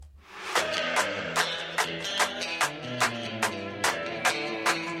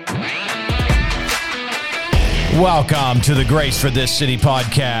Welcome to the Grace for This City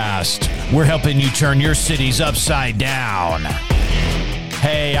podcast. We're helping you turn your cities upside down.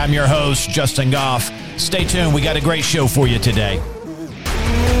 Hey, I'm your host, Justin Goff. Stay tuned. We got a great show for you today.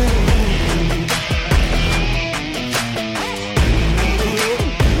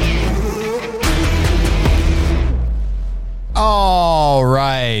 All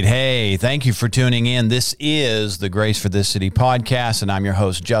right. Hey, thank you for tuning in. This is the Grace for This City podcast, and I'm your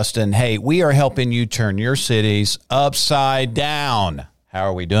host, Justin. Hey, we are helping you turn your cities upside down. How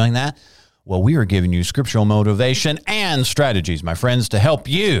are we doing that? Well, we are giving you scriptural motivation and strategies, my friends, to help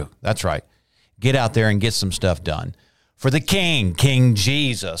you. That's right. Get out there and get some stuff done. For the King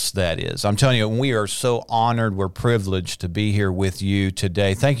Jesus, that is. I'm telling you, we are so honored. We're privileged to be here with you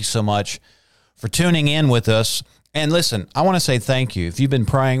today. Thank you so much for tuning in with us. And listen, I want to say thank you. If you've been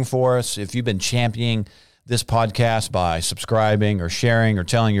praying for us, if you've been championing this podcast by subscribing or sharing or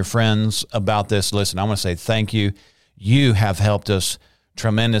telling your friends about this, listen, I want to say thank you. You have helped us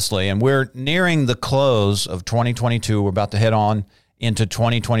tremendously. And we're nearing the close of 2022. We're about to head on into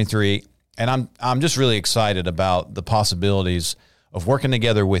 2023. And I'm just really excited about the possibilities of working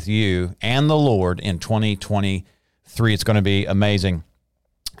together with you and the Lord in 2023. It's going to be amazing.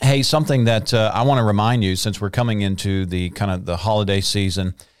 Hey, something that I want to remind you, since we're coming into the kind of the holiday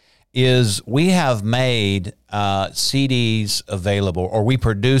season, is we have made CDs available, or we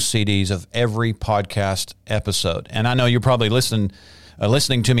produce CDs of every podcast episode. And I know you're probably listening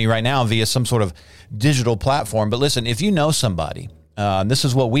to me right now via some sort of digital platform. But listen, if you know somebody, this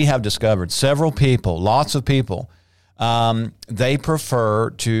is what we have discovered. Several people, lots of people, they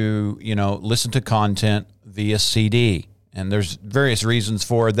prefer to listen to content via CD. And there's various reasons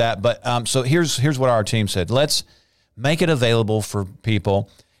for that. But so here's what our team said. Let's make it available for people.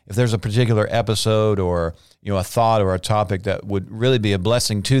 If there's a particular episode or a thought or a topic that would really be a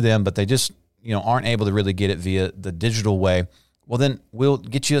blessing to them, but they just aren't able to really get it via the digital way, well, then we'll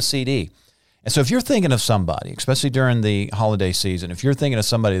get you a CD. And so if you're thinking of somebody, especially during the holiday season, if you're thinking of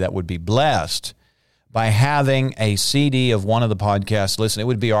somebody that would be blessed by having a CD of one of the podcasts, listen, it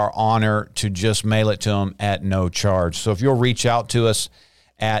would be our honor to just mail it to them at no charge. So if you'll reach out to us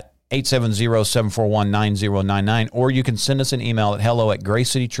at 870-741-9099, or you can send us an email at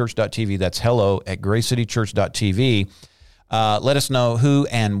hello@gracecitychurch.tv. That's hello@gracecitychurch.tv. Let us know who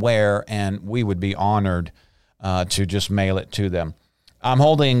and where, and we would be honored to just mail it to them. I'm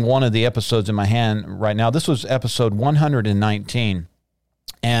holding one of the episodes in my hand right now. This was episode 119.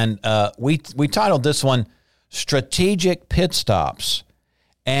 And we titled this one Strategic Pit Stops,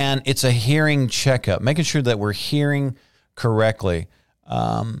 and it's a hearing checkup, making sure that we're hearing correctly,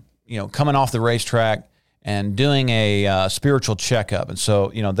 coming off the racetrack and doing a spiritual checkup. And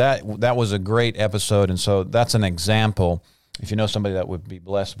so, that was a great episode, and so that's an example. If you know somebody that would be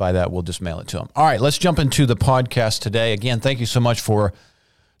blessed by that, we'll just mail it to them. All right, let's jump into the podcast today. Again, thank you so much for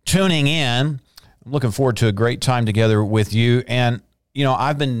tuning in. I'm looking forward to a great time together with you. And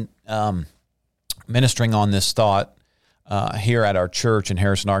I've been ministering on this thought here at our church in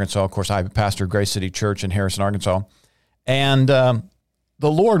Harrison, Arkansas. Of course, I pastor Grace City Church in Harrison, Arkansas. And the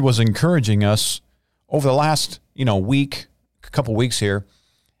Lord was encouraging us over the last, week, couple weeks here.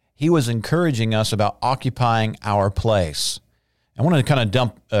 He was encouraging us about occupying our place. I want to kind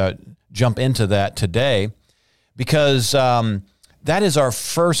of jump into that today because that is our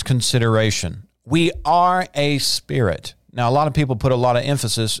first consideration. We are a spirit. Now, a lot of people put a lot of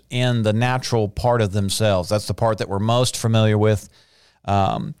emphasis in the natural part of themselves. That's the part that we're most familiar with.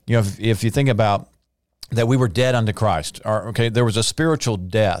 If you think about that, we were dead unto Christ. There was a spiritual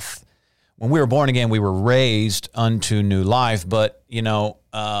death. When we were born again, we were raised unto new life. But,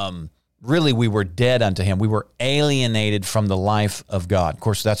 really, we were dead unto Him. We were alienated from the life of God. Of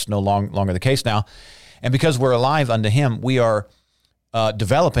course, that's no longer the case now. And because we're alive unto Him, we are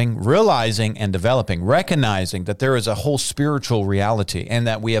recognizing that there is a whole spiritual reality and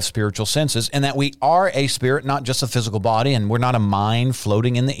that we have spiritual senses and that we are a spirit, not just a physical body, and we're not a mind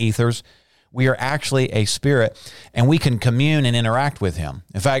floating in the ethers. We are actually a spirit, and we can commune and interact with Him.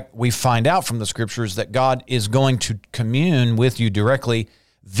 In fact, we find out from the scriptures that God is going to commune with you directly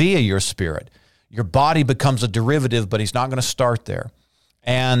via your spirit. Your body becomes a derivative, but He's not going to start there.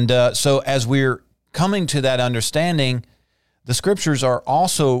 And so as we're coming to that understanding, the scriptures are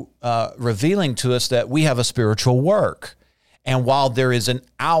also revealing to us that we have a spiritual work. And while there is an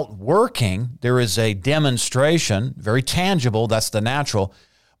outworking, there is a demonstration, very tangible, that's the natural,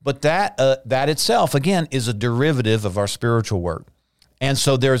 but that itself, again, is a derivative of our spiritual work. And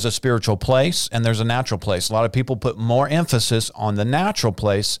so there's a spiritual place and there's a natural place. A lot of people put more emphasis on the natural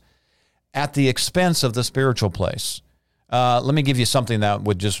place at the expense of the spiritual place. Let me give you something that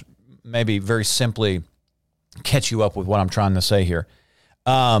would just maybe very simply catch you up with what I'm trying to say here.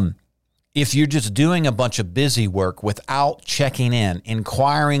 If you're just doing a bunch of busy work without checking in,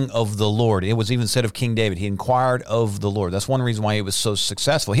 inquiring of the Lord, it was even said of King David, he inquired of the Lord. That's one reason why he was so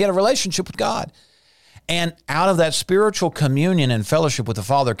successful. He had a relationship with God. And out of that spiritual communion and fellowship with the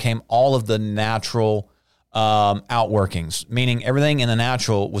Father came all of the natural outworkings, meaning everything in the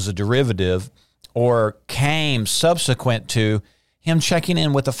natural was a derivative or came subsequent to him checking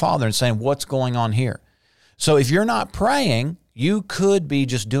in with the Father and saying, what's going on here? So if you're not praying, you could be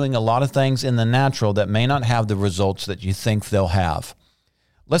just doing a lot of things in the natural that may not have the results that you think they'll have.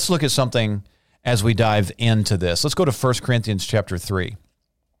 Let's look at something as we dive into this. Let's go to 1 Corinthians chapter 3.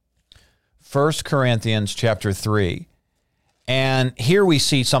 1 Corinthians chapter 3. And here we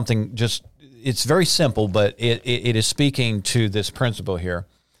see something just, it's very simple, but it is speaking to this principle here.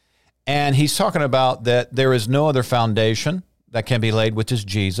 And he's talking about that there is no other foundation that can be laid, which is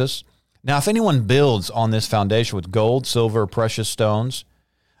Jesus. Now, if anyone builds on this foundation with gold, silver, precious stones,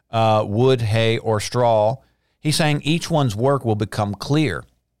 wood, hay, or straw, he's saying each one's work will become clear.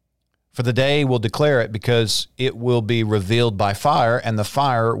 For the day will declare it, because it will be revealed by fire, and the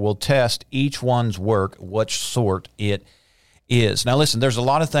fire will test each one's work, what sort it is. Now, listen, there's a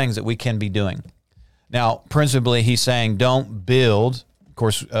lot of things that we can be doing. Now, principally, he's saying don't build. Of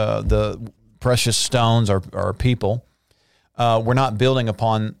course, the precious stones are people. We're not building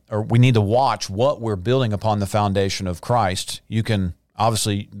upon, or we need to watch what we're building upon the foundation of Christ. You can,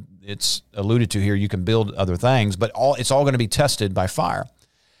 obviously, it's alluded to here, you can build other things, but it's all going to be tested by fire.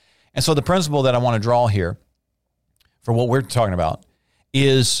 And so the principle that I want to draw here for what we're talking about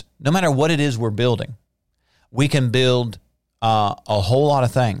is no matter what it is we're building, we can build a whole lot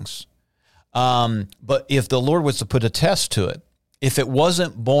of things. But if the Lord was to put a test to it, if it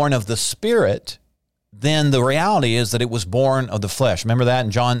wasn't born of the Spirit, then the reality is that it was born of the flesh. Remember that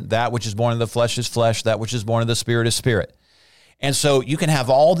in John, that which is born of the flesh is flesh, that which is born of the Spirit is spirit. And so you can have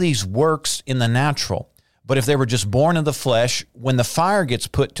all these works in the natural, but if they were just born of the flesh, when the fire gets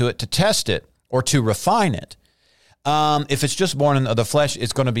put to it to test it or to refine it, if it's just born of the flesh,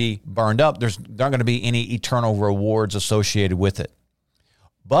 it's going to be burned up. There's not going to be any eternal rewards associated with it.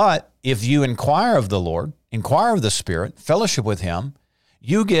 But if you inquire of the Lord, inquire of the Spirit, fellowship with Him,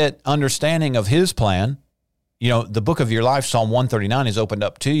 you get understanding of His plan. You know, the book of your life, Psalm 139, is opened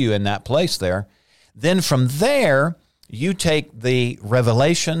up to you in that place there. Then from there, you take the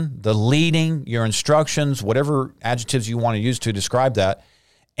revelation, the leading, your instructions, whatever adjectives you want to use to describe that.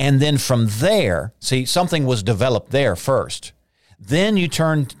 And then from there, see, something was developed there first. Then you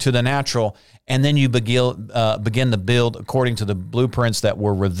turn to the natural, and then you begin to build according to the blueprints that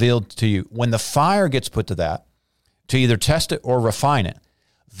were revealed to you. When the fire gets put to that, to either test it or refine it,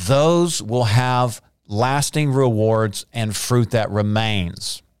 those will have lasting rewards and fruit that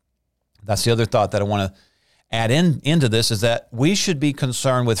remains. That's the other thought that I want to add into this, is that we should be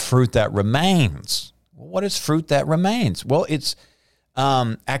concerned with fruit that remains. What is fruit that remains? Well, it's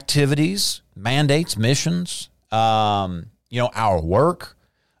activities, mandates, missions, our work,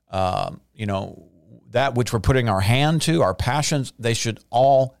 that which we're putting our hand to, our passions. They should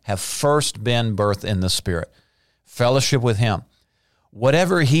all have first been birthed in the Spirit. Fellowship with Him.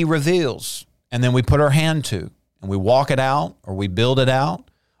 Whatever He reveals, and then we put our hand to, and we walk it out, or we build it out,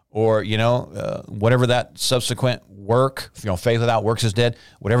 or, whatever that subsequent work, faith without works is dead,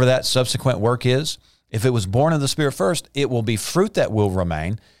 whatever that subsequent work is, if it was born of the Spirit first, it will be fruit that will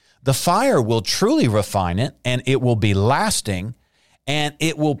remain. The fire will truly refine it, and it will be lasting, and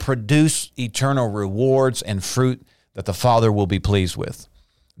it will produce eternal rewards and fruit that the Father will be pleased with.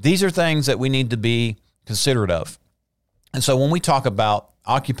 These are things that we need to be considerate of. And so when we talk about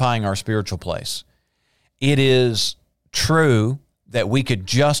occupying our spiritual place, it is true that we could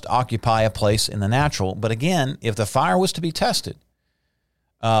just occupy a place in the natural. But again, if the fire was to be tested,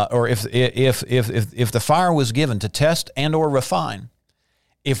 or if the fire was given to test and or refine,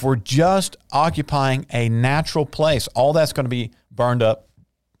 if we're just occupying a natural place, all that's going to be burned up.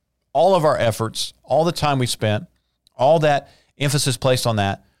 All of our efforts, all the time we spent, all that emphasis placed on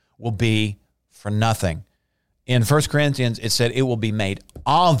that will be for nothing. In 1 Corinthians, it said it will be made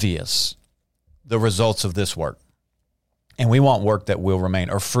obvious, the results of this work. And we want work that will remain,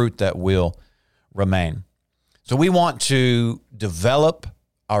 or fruit that will remain. So we want to develop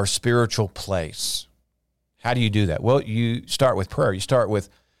our spiritual place. How do you do that? Well, you start with prayer. You start with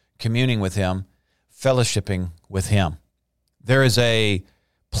communing with Him, fellowshipping with Him. There is a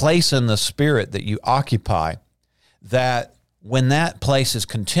place in the Spirit that you occupy that when that place is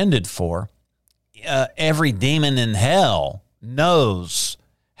contended for, every demon in hell knows,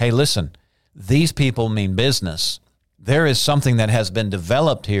 hey, listen, these people mean business. There is something that has been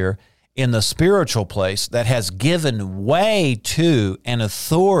developed here, in the spiritual place that has given way to an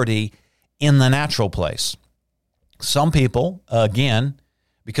authority in the natural place. Some people, again,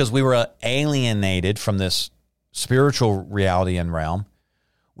 because we were alienated from this spiritual reality and realm,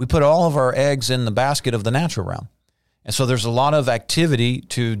 we put all of our eggs in the basket of the natural realm. And so there's a lot of activity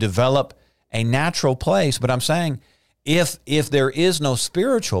to develop a natural place. But I'm saying if there is no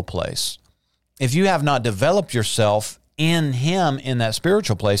spiritual place, if you have not developed yourself in Him in that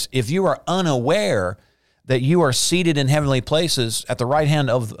spiritual place, if you are unaware that you are seated in heavenly places at the right hand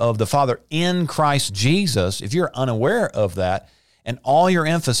of the Father in Christ Jesus, if you're unaware of that and all your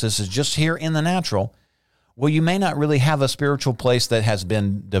emphasis is just here in the natural, well, you may not really have a spiritual place that has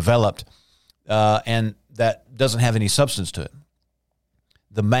been developed and that doesn't have any substance to it.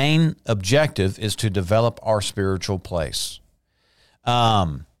 The main objective is to develop our spiritual place.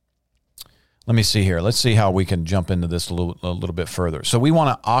 Let me see here. Let's see how we can jump into this a little bit further. So we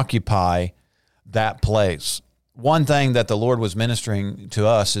want to occupy that place. One thing that the Lord was ministering to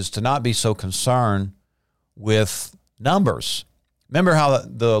us is to not be so concerned with numbers. Remember how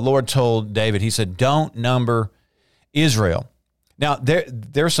the Lord told David, He said, don't number Israel. Now, there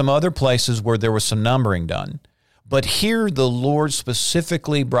are some other places where there was some numbering done, but here the Lord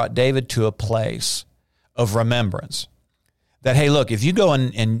specifically brought David to a place of remembrance. That, hey, look, if you go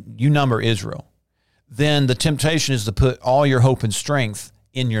and you number Israel, then the temptation is to put all your hope and strength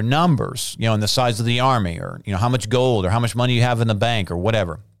in your numbers, in the size of the army or, how much gold or how much money you have in the bank or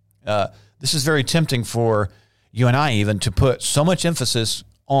whatever. This is very tempting for you and I even to put so much emphasis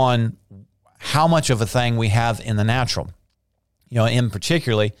on how much of a thing we have in the natural. In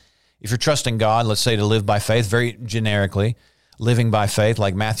particularly, if you're trusting God, let's say to live by faith, very generically, living by faith,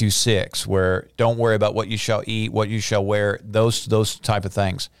 like Matthew 6, where don't worry about what you shall eat, what you shall wear, those type of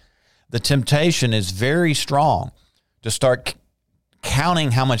things. The temptation is very strong to start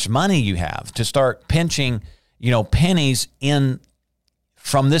counting how much money you have, to start pinching, pennies in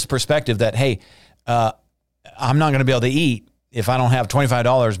from this perspective that, hey, I'm not going to be able to eat if I don't have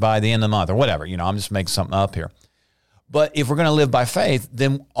 $25 by the end of the month or whatever. I'm just making something up here. But if we're going to live by faith,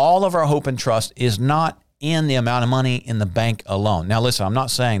 then all of our hope and trust is not in the amount of money in the bank alone. Now, listen, I'm not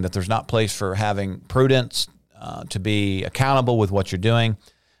saying that there's not place for having prudence, to be accountable with what you're doing.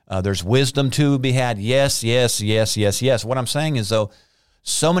 There's wisdom to be had. Yes. What I'm saying is, though,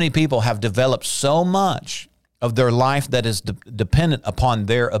 so many people have developed so much of their life that is dependent upon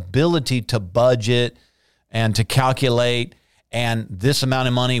their ability to budget and to calculate, and this amount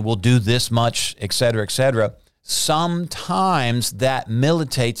of money will do this much, et cetera, et cetera. Sometimes that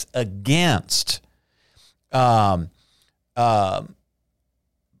militates against being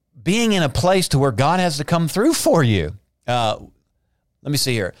in a place to where God has to come through for you. Let me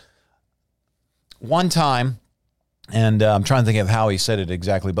see here. One time, and I'm trying to think of how he said it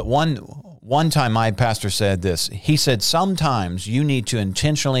exactly, but one time my pastor said this. He said, sometimes you need to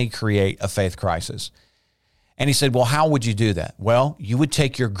intentionally create a faith crisis. And he said, well, how would you do that? Well, you would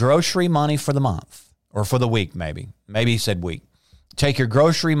take your grocery money for the month or for the week, maybe. Maybe he said week. Take your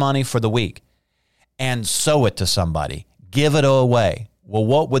grocery money for the week and sow it to somebody. Give it away. Well,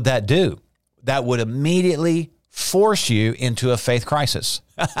 what would that do? That would immediately force you into a faith crisis.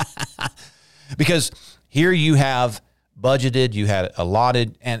 Because here you have budgeted, you had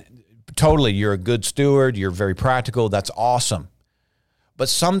allotted, and totally you're a good steward, you're very practical, that's awesome. But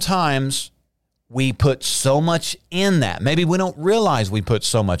sometimes we put so much in that. Maybe we don't realize we put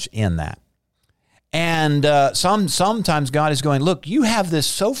so much in that. And sometimes God is going, look, you have this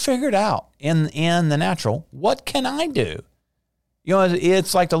so figured out in the natural. What can I do?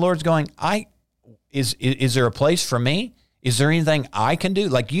 It's like the Lord's going, is there a place for me? Is there anything I can do?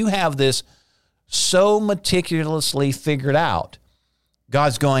 Like you have this so meticulously figured out.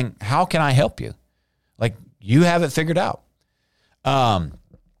 God's going, how can I help you? Like you have it figured out.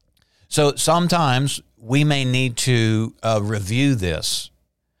 So sometimes we may need to review this.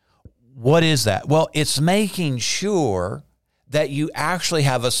 What is that? Well, it's making sure that you actually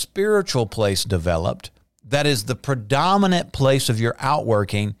have a spiritual place developed that is the predominant place of your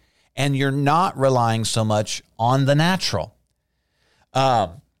outworking, and you're not relying so much on the natural.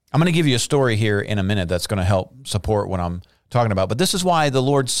 I'm going to give you a story here in a minute that's going to help support what I'm talking about. But this is why the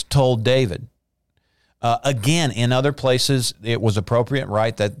Lord's told David. Again, in other places, it was appropriate,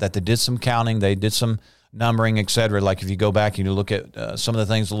 right, that they did some counting, they did some numbering, et cetera. Like if you go back and you look at some of the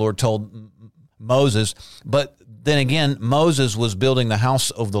things the Lord told Moses. But then again, Moses was building the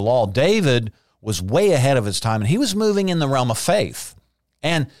house of the law. David was way ahead of his time, and he was moving in the realm of faith.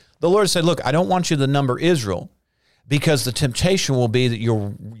 And the Lord said, look, I don't want you to number Israel, because the temptation will be that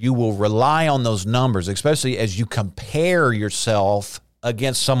you will rely on those numbers, especially as you compare yourself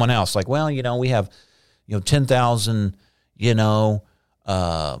against someone else. Like, well, we have, 10,000,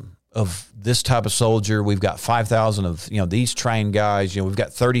 of this type of soldier. We've got 5,000 of, these trained guys. We've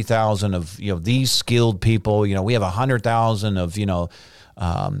got 30,000 of, these skilled people. We have 100,000 of,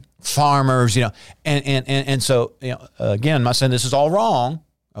 farmers, and so, again, I'm not saying this is all wrong,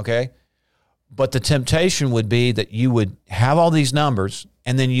 okay? But the temptation would be that you would have all these numbers,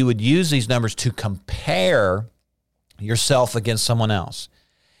 and then you would use these numbers to compare yourself against someone else.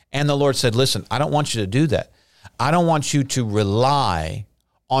 And the Lord said, listen, I don't want you to do that. I don't want you to rely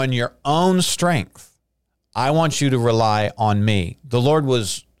on your own strength. I want you to rely on me. The Lord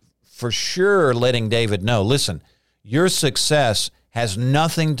was for sure letting David know, listen, your success has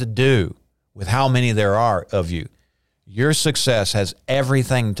nothing to do with how many there are of you. Your success has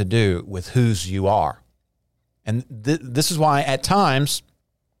everything to do with whose you are. And this is why at times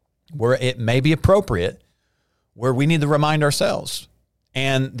where it may be appropriate, where we need to remind ourselves.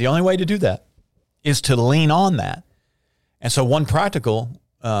 And the only way to do that is to lean on that. And so one practical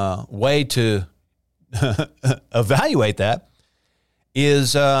way to evaluate that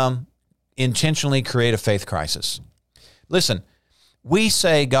is intentionally create a faith crisis. Listen, we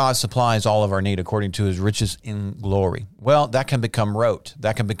say God supplies all of our need according to his riches in glory. Well, that can become rote.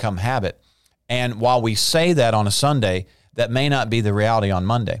 That can become habit. And while we say that on a Sunday, that may not be the reality on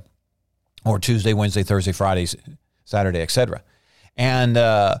Monday or Tuesday, Wednesday, Thursday, Friday, Saturday, etc. And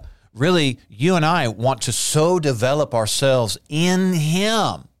really, you and I want to so develop ourselves in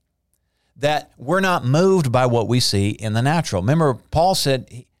him that we're not moved by what we see in the natural. Remember, Paul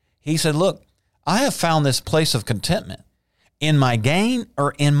said, he said, look, I have found this place of contentment in my gain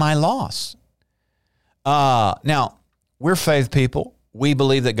or in my loss. Now, we're faith people. We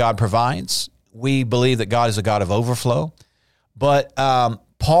believe that God provides. We believe that God is a God of overflow. But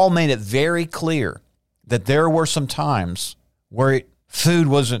Paul made it very clear that there were some times where food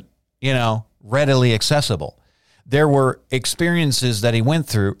wasn't, readily accessible. There were experiences that he went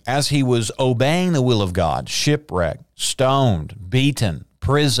through as he was obeying the will of God, shipwrecked, stoned, beaten,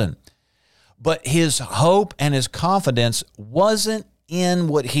 prison. But his hope and his confidence wasn't in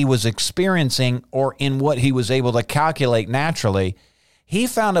what he was experiencing or in what he was able to calculate naturally. He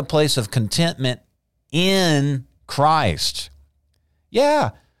found a place of contentment in Christ.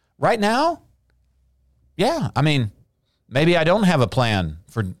 Yeah, right now, maybe I don't have a plan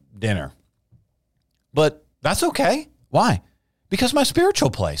for dinner, but that's okay. Why? Because my spiritual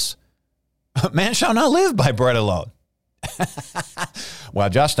place. Man shall not live by bread alone. Well,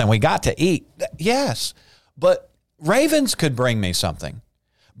 Justin, we got to eat. Yes, but ravens could bring me something.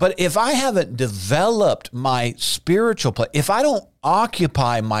 But if I haven't developed my spiritual place, if I don't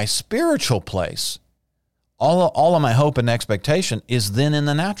occupy my spiritual place, all of my hope and expectation is then in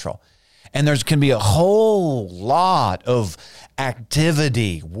the natural. And there can be a whole lot of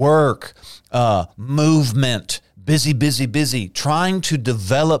activity, work, movement, busy, trying to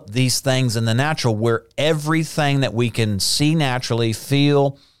develop these things in the natural where everything that we can see naturally,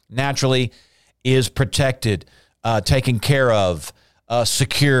 feel naturally is protected, taken care of,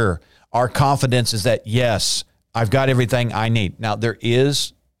 secure. Our confidence is that, yes, I've got everything I need. Now, there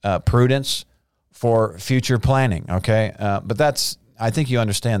is prudence for future planning, okay? But I think you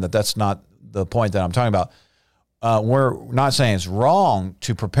understand that that's not the point that I'm talking about. We're not saying it's wrong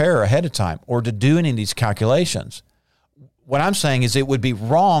to prepare ahead of time or to do any of these calculations. What I'm saying is it would be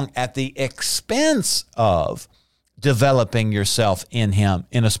wrong at the expense of developing yourself in him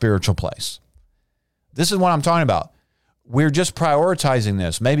in a spiritual place. This is what I'm talking about. We're just prioritizing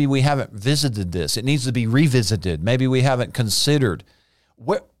this. Maybe we haven't visited this. It needs to be revisited. Maybe we haven't considered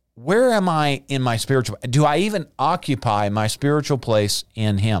where am I in my spiritual? Do I even occupy my spiritual place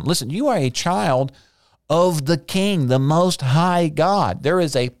in him? Listen, you are a child of the King, the Most High God. There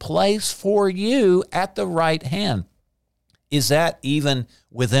is a place for you at the right hand. Is that even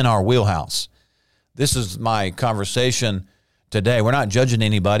within our wheelhouse? This is my conversation today. We're not judging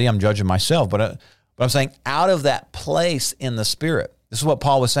anybody. I'm judging myself. But I'm saying out of that place in the Spirit, this is what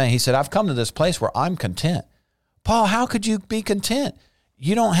Paul was saying. He said, I've come to this place where I'm content. Paul, how could you be content?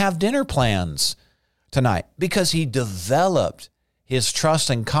 You don't have dinner plans tonight, because he developed his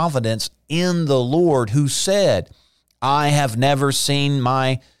trust and confidence in the Lord, who said, I have never seen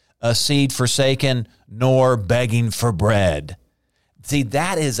my seed forsaken nor begging for bread. See,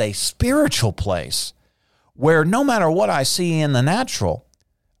 that is a spiritual place where no matter what I see in the natural,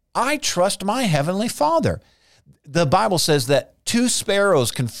 I trust my heavenly Father. The Bible says that 2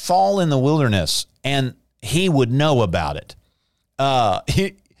 sparrows can fall in the wilderness and he would know about it.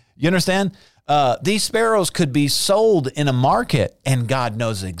 You understand? These sparrows could be sold in a market and God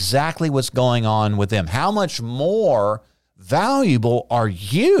knows exactly what's going on with them. How much more valuable are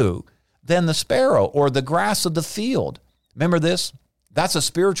you than the sparrow or the grass of the field. Remember this? That's a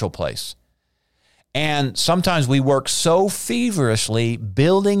spiritual place. And sometimes we work so feverishly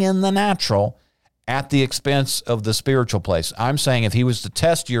building in the natural at the expense of the spiritual place. I'm saying if he was to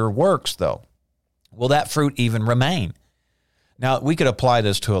test your works, though, will that fruit even remain? Now, we could apply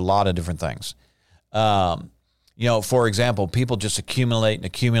this to a lot of different things. For example, people just accumulate and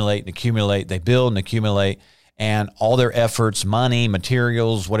accumulate and accumulate. They build and accumulate, and all their efforts, money,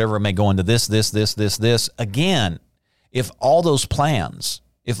 materials, whatever may go into this. Again, if all those plans,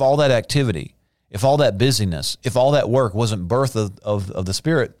 if all that activity, if all that busyness, if all that work wasn't birth of the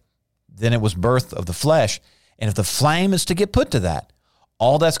Spirit, then it was birth of the flesh. And if the flame is to get put to that,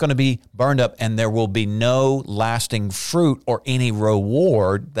 all that's going to be burned up, and there will be no lasting fruit or any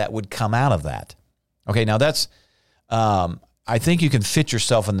reward that would come out of that. Okay, now that's, I think you can fit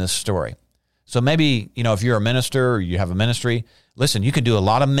yourself in this story. So maybe, if you're a minister or you have a ministry, listen, you can do a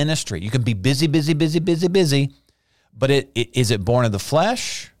lot of ministry. You can be busy, but is it born of the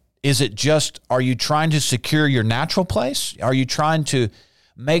flesh? Is it just, are you trying to secure your natural place? Are you trying to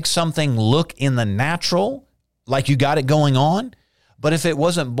make something look in the natural like you got it going on? But if it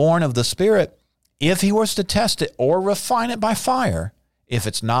wasn't born of the Spirit, if he was to test it or refine it by fire, if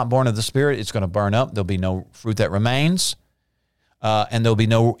it's not born of the Spirit, it's going to burn up. There'll be no fruit that remains, and there'll be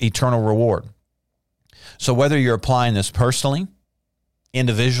no eternal reward. So whether you're applying this personally,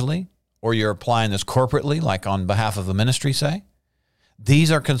 individually, or you're applying this corporately, like on behalf of a ministry, say,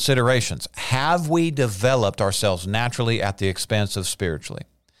 these are considerations. Have we developed ourselves naturally at the expense of spiritually?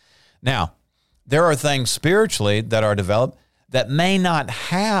 Now, there are things spiritually that are developed that may not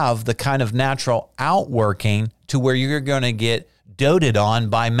have the kind of natural outworking to where you're going to get doted on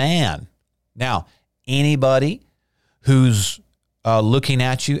by man. Now, anybody who's looking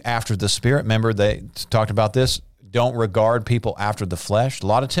at you after the Spirit, remember they talked about this, don't regard people after the flesh.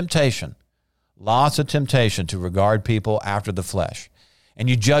 Lots of temptation to regard people after the flesh. And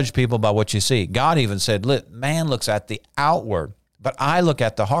you judge people by what you see. God even said, man looks at the outward, but I look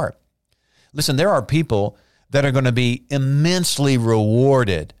at the heart. Listen, there are people that are going to be immensely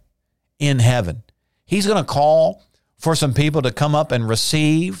rewarded in heaven. He's going to call for some people to come up and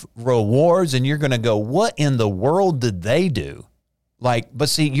receive rewards, and you're going to go, what in the world did they do? But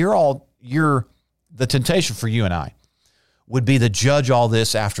see, the temptation for you and I would be to judge all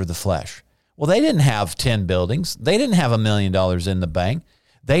this after the flesh. Well, they didn't have 10 buildings. They didn't have $1 million in the bank.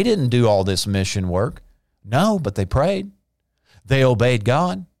 They didn't do all this mission work. No, but they prayed. They obeyed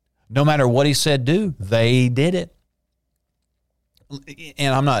God. No matter what he said do, they did it.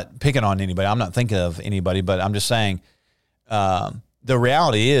 And I'm not picking on anybody. I'm not thinking of anybody, but I'm just saying the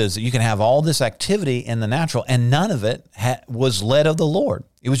reality is that you can have all this activity in the natural and none of it was led of the Lord.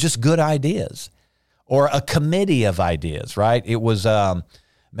 It was just good ideas or a committee of ideas, right? It was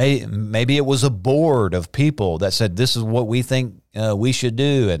maybe it was a board of people that said, this is what we think we should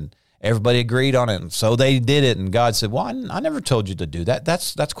do, and everybody agreed on it, and so they did it, and God said, well, I never told you to do that.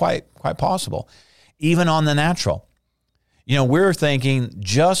 That's quite possible. Even on the natural. We're thinking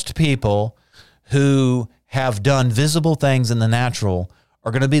just people who have done visible things in the natural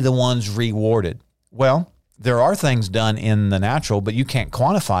are going to be the ones rewarded. Well, there are things done in the natural, but you can't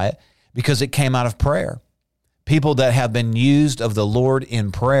quantify it because it came out of prayer. People that have been used of the Lord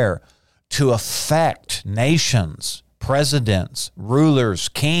in prayer to affect nations, presidents, rulers,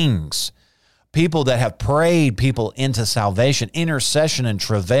 kings, people that have prayed people into salvation, intercession and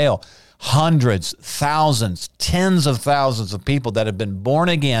travail, hundreds, thousands, tens of thousands of people that have been born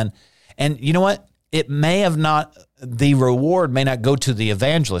again. And you know what? The reward may not go to the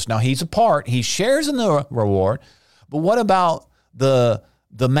evangelist. Now, he's a part. He shares in the reward. But what about the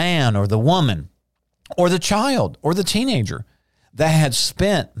man or the woman or the child or the teenager that had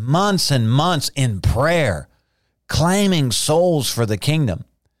spent months and months in prayer, claiming souls for the kingdom?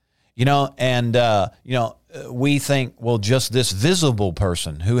 We think, well, just this visible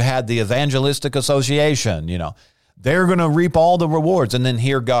person who had the evangelistic association, they're going to reap all the rewards. And then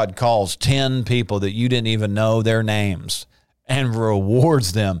here God calls 10 people that you didn't even know their names and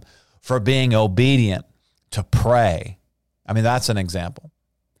rewards them for being obedient to pray. I mean, that's an example.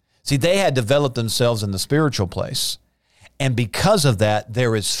 See, they had developed themselves in the spiritual place. And because of that,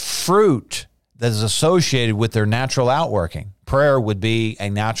 there is fruit that is associated with their natural outworking. Prayer would be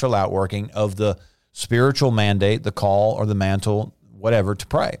a natural outworking of the spiritual mandate, the call or the mantle, whatever, to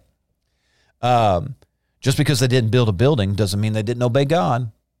pray. Just because they didn't build a building doesn't mean they didn't obey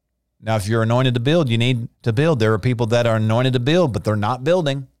God. Now, if you're anointed to build, you need to build. There are people that are anointed to build, but they're not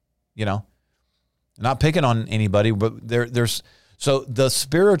building, Not picking on anybody, but there's so the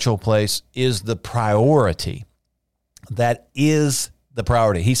spiritual place is the priority. That is the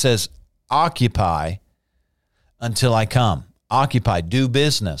priority. He says, occupy until I come. Occupy, do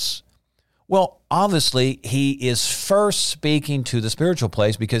business. Well, obviously, he is first speaking to the spiritual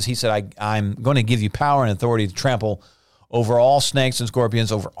place because he said, I'm going to give you power and authority to trample over all snakes and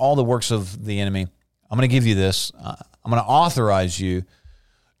scorpions, over all the works of the enemy. I'm going to give you this. I'm going to authorize you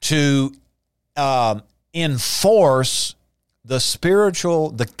to enforce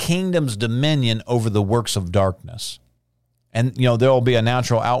the kingdom's dominion over the works of darkness. And, there will be a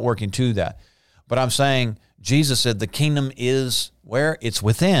natural outworking to that. But I'm saying, Jesus said the kingdom is where? It's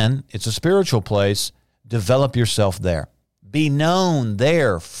within. It's a spiritual place. Develop yourself there. Be known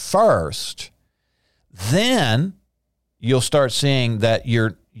there first. Then you'll start seeing that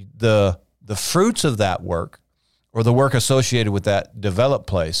the fruits of that work, or the work associated with that developed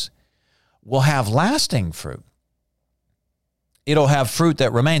place, will have lasting fruit. It'll have fruit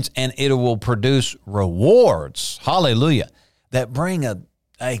that remains, and it will produce rewards, hallelujah, that bring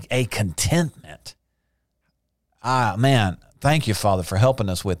a contentment. Man, thank you, Father, for helping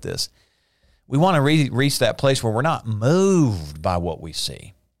us with this. We want to reach that place where we're not moved by what we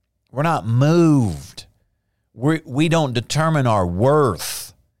see. We're not moved. We don't determine our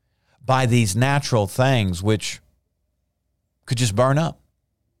worth by these natural things, which could just burn up.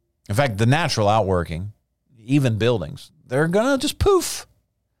 In fact, the natural outworking, even buildings, they're going to just poof.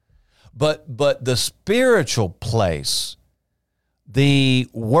 But the spiritual place, the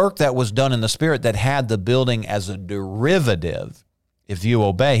work that was done in the spirit that had the building as a derivative, if you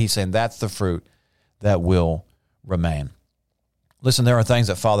obey, he's saying that's the fruit that will remain. Listen, there are things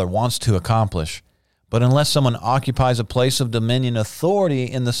that Father wants to accomplish, but unless someone occupies a place of dominion authority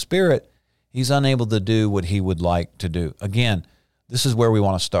in the spirit, he's unable to do what he would like to do. Again, this is where we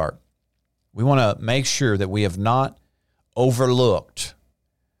want to start. We want to make sure that we have not overlooked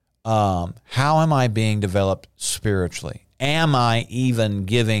how am I being developed spiritually? Am I even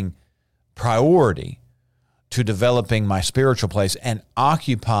giving priority to developing my spiritual place and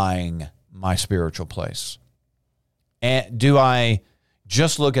occupying my spiritual place? And do I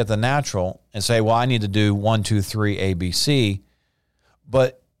just look at the natural and say, well, I need to do 1, 2, 3, A, B, C,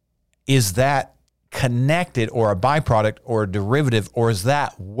 but is that connected or a byproduct or a derivative, or is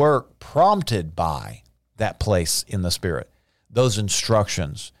that work prompted by that place in the spirit, those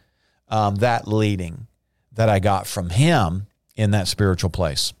instructions, that leading that I got from him in that spiritual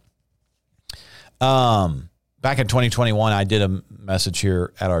place? Back in 2021, I did a message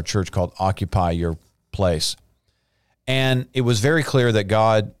here at our church called Occupy Your Place. And it was very clear that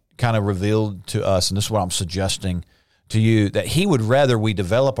God kind of revealed to us, and this is what I'm suggesting to you, that he would rather we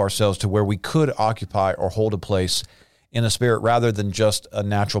develop ourselves to where we could occupy or hold a place in the spirit rather than just a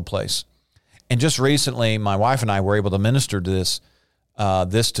natural place. And just recently, my wife and I were able to minister to this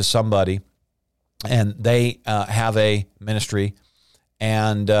to somebody, and they have a ministry,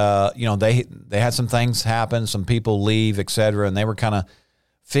 and they had some things happen, some people leave, etc., and they were kind of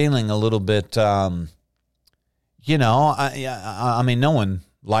feeling a little bit, I mean, no one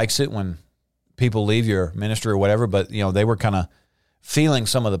likes it when people leave your ministry or whatever, but they were kind of feeling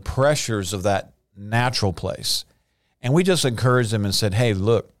some of the pressures of that natural place, and we just encouraged them and said, "Hey,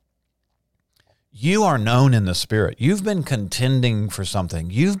 look. You are known in the spirit. You've been contending for something.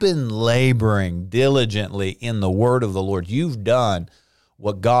 You've been laboring diligently in the word of the Lord. You've done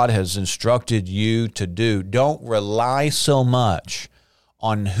what God has instructed you to do. Don't rely so much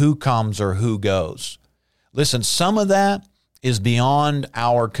on who comes or who goes." Listen, some of that is beyond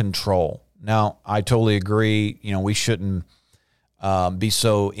our control. Now, I totally agree. We shouldn't be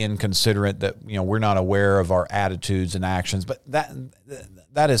so inconsiderate that, we're not aware of our attitudes and actions, but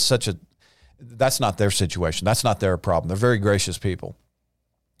that is that's not their situation. That's not their problem. They're very gracious people.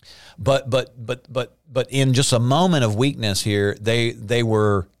 But in just a moment of weakness here, they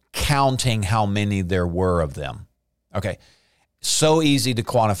were counting how many there were of them. Okay. So easy to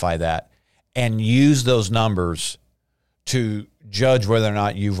quantify that and use those numbers to judge whether or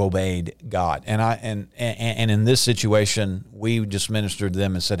not you've obeyed God. And in this situation, we just ministered to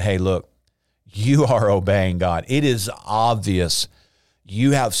them and said, "Hey, look, you are obeying God. It is obvious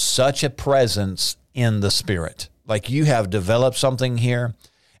you have such a presence in the spirit. Like you have developed something here,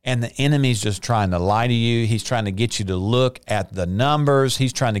 and the enemy's just trying to lie to you. He's trying to get you to look at the numbers.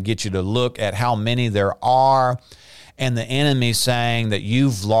 He's trying to get you to look at how many there are. And the enemy's saying that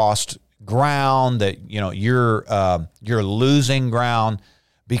you've lost ground, that you're losing ground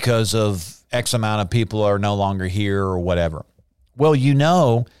because of X amount of people are no longer here or whatever." Well,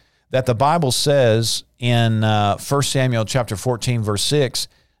 that the Bible says in 1 Samuel chapter 14, verse 6,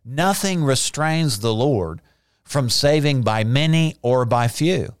 "Nothing restrains the Lord from saving by many or by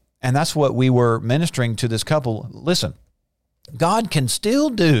few." And that's what we were ministering to this couple. Listen, God can still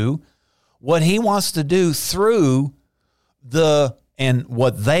do what he wants to do through and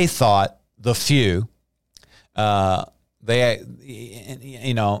what they thought, the few. When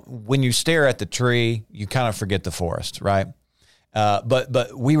you stare at the tree, you kind of forget the forest, right?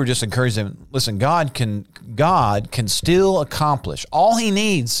 But we were just encouraging them. Listen, God can still accomplish. All he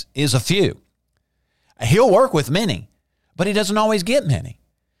needs is a few. He'll work with many, but he doesn't always get many.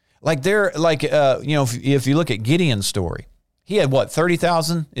 If you look at Gideon's story, he had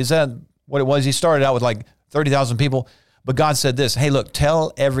 30,000? Is that what it was? He started out with 30,000 people, but God said this, hey, look,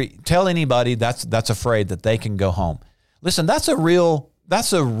 tell anybody that's afraid that they can go home. Listen, that's a real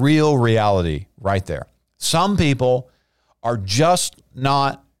reality right there. Some people are just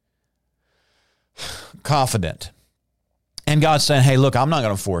not confident. And God's saying, hey, look, I'm not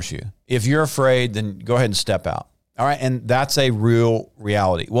going to force you. If you're afraid, then go ahead and step out. All right. And that's a real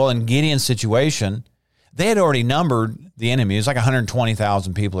reality. Well, in Gideon's situation, they had already numbered the enemy. It was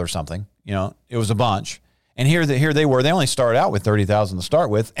 120,000 people or something. It was a bunch. And here they were. They only started out with 30,000 to start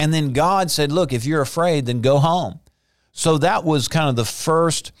with. And then God said, look, if you're afraid, then go home. So that was kind of the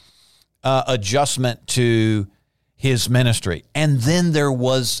first adjustment to his ministry. And then there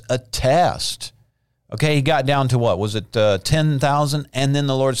was a test. Okay, he got down to what? Was it 10,000? And then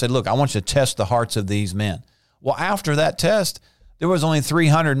the Lord said, look, I want you to test the hearts of these men. Well, after that test, there was only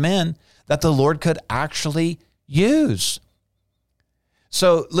 300 men that the Lord could actually use.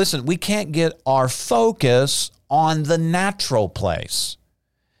 So listen, we can't get our focus on the natural place.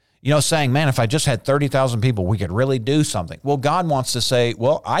 Saying, man, if I just had 30,000 people, we could really do something. Well, God wants to say,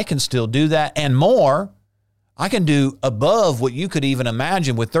 well, I can still do that and more. I can do above what you could even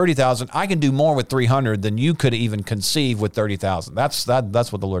imagine with 30,000. I can do more with 300 than you could even conceive with 30,000. That's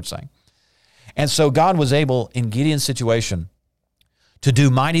what the Lord's saying. And so God was able, in Gideon's situation, to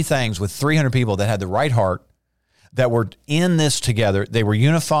do mighty things with 300 people that had the right heart, that were in this together. They were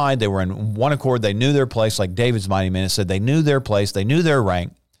unified. They were in one accord. They knew their place, like David's mighty men said. They knew their place. They knew their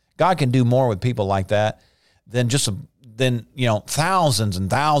rank. God can do more with people like that than thousands and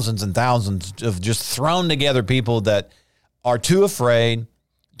thousands and thousands of just thrown together people that are too afraid,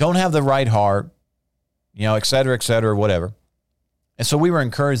 don't have the right heart, et cetera, whatever. And so we were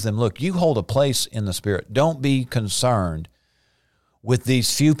encouraging them, look, you hold a place in the Spirit. Don't be concerned with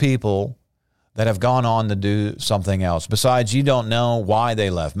these few people that have gone on to do something else. Besides, you don't know why they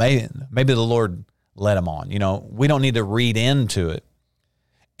left. Maybe the Lord led them on. We don't need to read into it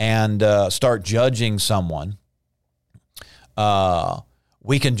and start judging someone.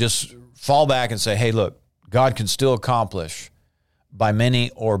 We can just fall back and say, hey, look, God can still accomplish by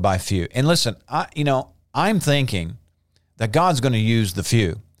many or by few. And listen, I'm thinking that God's going to use the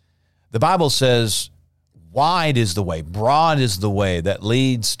few. The Bible says, wide is the way, broad is the way that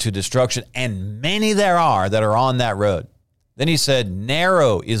leads to destruction, and many there are that are on that road. Then he said,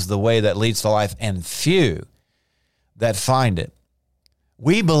 narrow is the way that leads to life, and few that find it.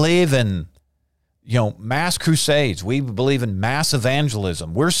 We believe in, mass crusades. We believe in mass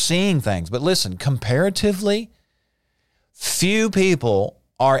evangelism. We're seeing things. But listen, comparatively, few people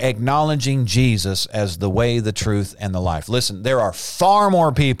are acknowledging Jesus as the way, the truth, and the life. Listen, there are far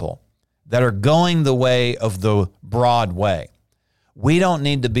more people that are going the way of the broad way. We don't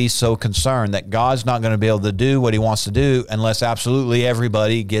need to be so concerned that God's not going to be able to do what he wants to do unless absolutely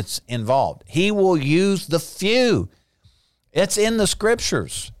everybody gets involved. He will use the few. It's in the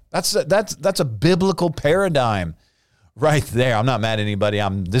scriptures. That's a biblical paradigm right there. I'm not mad at anybody.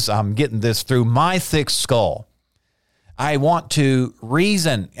 I'm getting this through my thick skull. I want to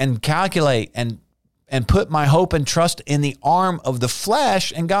reason and calculate and put my hope and trust in the arm of the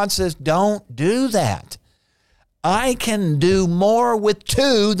flesh. And God says, don't do that. I can do more with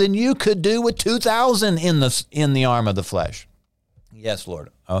 2 than you could do with 2,000 in the arm of the flesh. Yes,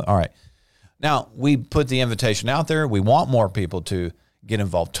 Lord. All right. Now, we put the invitation out there. We want more people to get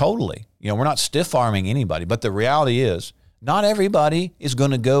involved totally. We're not stiff-arming anybody, but the reality is not everybody is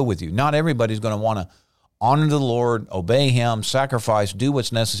going to go with you. Not everybody's going to want to honor the Lord, obey him, sacrifice, do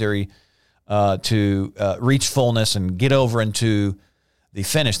what's necessary to reach fullness and get over into the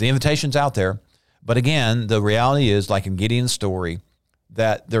finish. The invitation's out there. But again, the reality is, like in Gideon's story,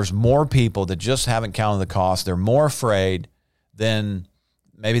 that there's more people that just haven't counted the cost. They're more afraid than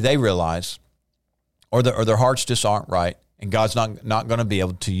maybe they realize, or their hearts just aren't right, and God's not going to be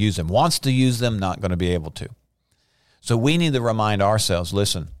able to use them. Wants to use them, not going to be able to. So we need to remind ourselves,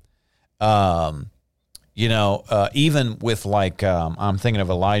 listen, even with I'm thinking of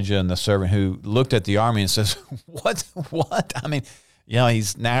Elijah and the servant who looked at the army and says, what? I mean,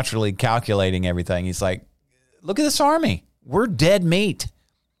 he's naturally calculating everything. He's like, look at this army. We're dead meat.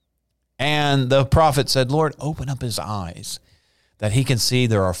 And the prophet said, Lord, open up his eyes that he can see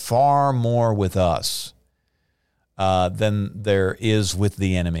there are far more with us than there is with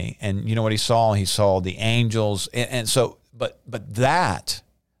the enemy. And you know what he saw? He saw the angels. And so, but that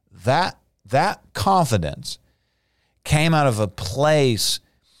confidence came out of a place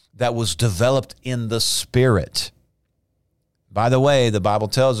that was developed in the Spirit. By the way, the Bible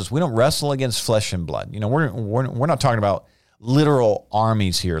tells us we don't wrestle against flesh and blood. You know, we're not talking about literal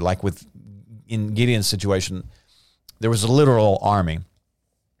armies here, like in Gideon's situation, there was a literal army.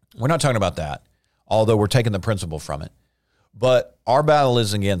 We're not talking about that, although we're taking the principle from it. But our battle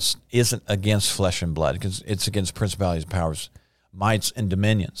isn't against flesh and blood, because it's against principalities, powers, mights, and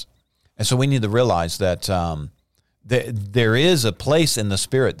dominions. And so we need to realize that there is a place in the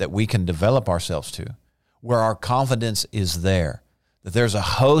Spirit that we can develop ourselves to, where our confidence is there, that there's a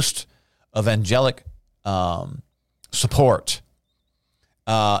host of angelic support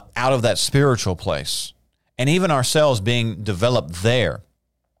out of that spiritual place, and even ourselves being developed there,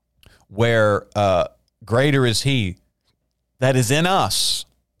 where greater is He that is in us.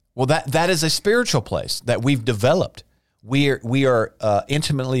 Well, that is a spiritual place that we've developed. We are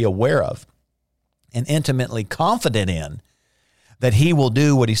intimately aware of and intimately confident in that He will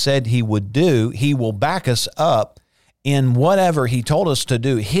do what He said He would do. He will back us up in whatever He told us to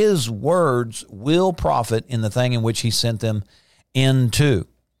do. His words will profit in the thing in which He sent them into.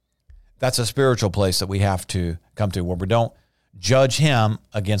 That's a spiritual place that we have to come to, where we don't judge Him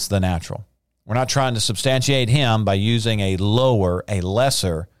against the natural. We're not trying to substantiate Him by using a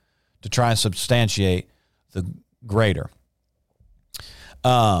lesser, to try and substantiate the greater.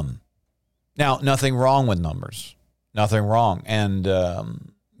 Now, nothing wrong with numbers. Nothing wrong. And,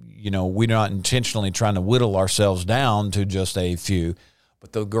 we're not intentionally trying to whittle ourselves down to just a few.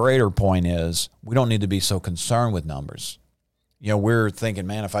 But the greater point is we don't need to be so concerned with numbers. We're thinking,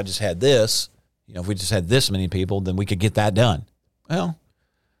 man, if I just had this, if we just had this many people, then we could get that done. Well,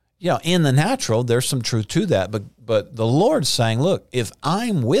 in the natural, there's some truth to that. But the Lord's saying, look, if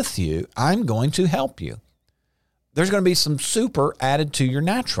I'm with you, I'm going to help you. There's going to be some super added to your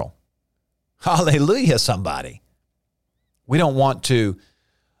natural. Hallelujah, somebody. We don't want to,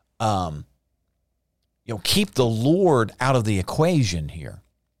 keep the Lord out of the equation here.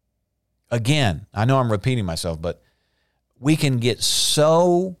 Again, I know I'm repeating myself, but we can get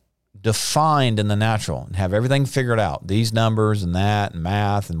so defined in the natural and have everything figured out, these numbers and that and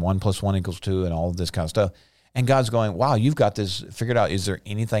math and 1 + 1 = 2 and all of this kind of stuff. And God's going, wow, you've got this figured out. Is there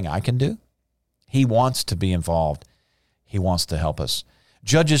anything I can do? He wants to be involved. He wants to help us.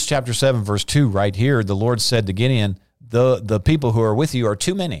 Judges chapter 7, verse 2, right here, the Lord said to Gideon, the people who are with you are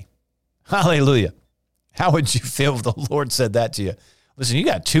too many. Hallelujah. How would you feel if the Lord said that to you? Listen, you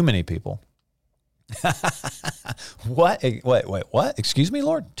got too many people. What? Wait, what? Excuse me,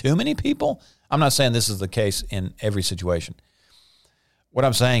 Lord? Too many people? I'm not saying this is the case in every situation. What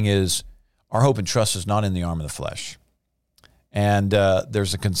I'm saying is our hope and trust is not in the arm of the flesh. And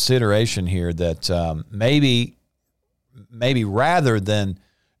there's a consideration here that maybe rather than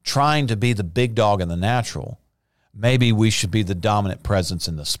trying to be the big dog in the natural, maybe we should be the dominant presence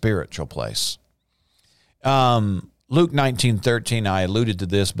in the spiritual place. Luke 19:13, I alluded to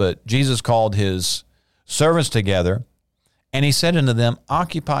this, but Jesus called His servants together, and He said unto them,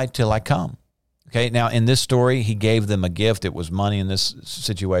 occupy till I come. Okay, now in this story, He gave them a gift. It was money in this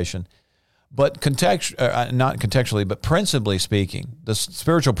situation. But not contextually, but principally speaking, the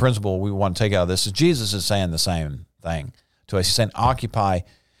spiritual principle we want to take out of this is Jesus is saying the same thing to us. He's saying, occupy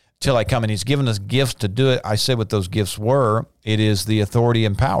till I come. And He's given us gifts to do it. I said what those gifts were. It is the authority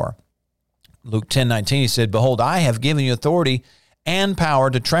and power. Luke 10:19, He said, behold, I have given you authority and power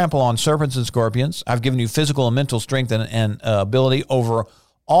to trample on serpents and scorpions. I've given you physical and mental strength and ability over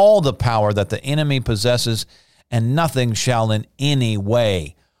all the power that the enemy possesses, and nothing shall in any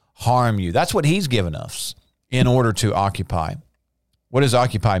way harm you. That's what He's given us in order to occupy. What does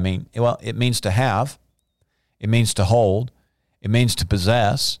occupy mean? Well, it means to have. It means to hold. It means to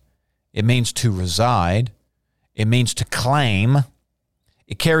possess. It means to reside. It means to claim.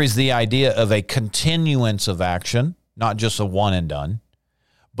 It carries the idea of a continuance of action, not just a one and done,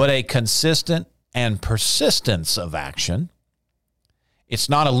 but a consistent and persistence of action. It's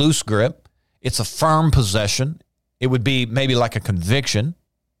not a loose grip. It's a firm possession. It would be maybe like a conviction,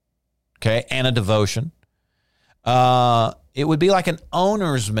 okay, and a devotion. It would be like an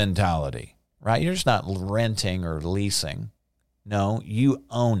owner's mentality, right? You're just not renting or leasing. No, you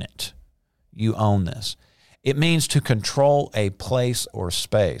own it. You own this. It means to control a place or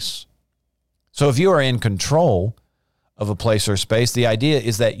space. So if you are in control of a place or space, the idea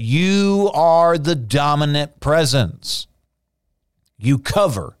is that you are the dominant presence. You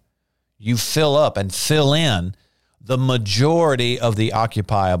cover, you fill up and fill in the majority of the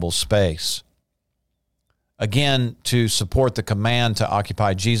occupiable space. Again, to support the command to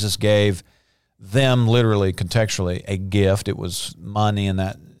occupy, Jesus gave them literally, contextually, a gift. It was money in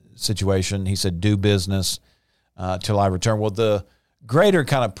that situation. He said, do business till I return. Well, the greater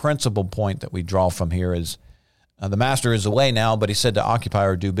kind of principal point that we draw from here is the master is away now, but he said to occupy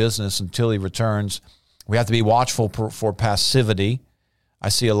or do business until he returns. We have to be watchful for passivity. I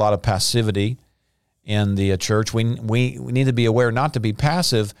see a lot of passivity in the church. We need to be aware not to be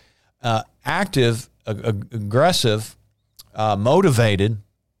passive, active, aggressive, motivated,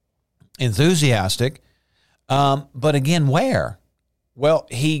 enthusiastic. But again, where? Well,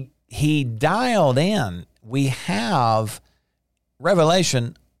 he dialed in. We have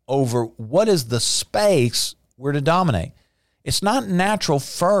revelation over what is the space we're to dominate. It's not natural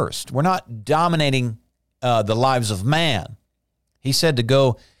first. We're not dominating the lives of man. He said to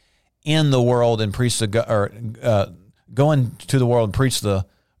go in the world and preach go into the world and preach the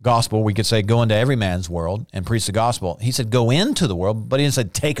gospel. We could say go into every man's world and preach the gospel. He said go into the world, but he didn't say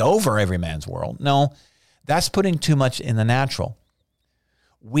take over every man's world. No, that's putting too much in the natural.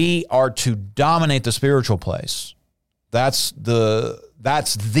 We are to dominate the spiritual place. That's the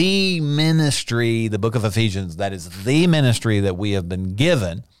ministry, the book of Ephesians, that is the ministry that we have been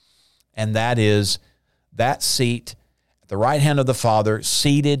given, and that is that seat at the right hand of the Father,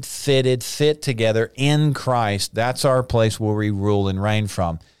 seated, fit together in Christ. That's our place where we rule and reign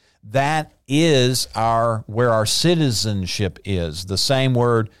from. That is where our citizenship is. The same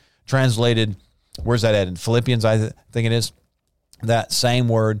word translated, where's that at? In Philippians, I think it is. That same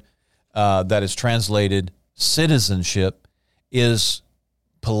word that is translated citizenship is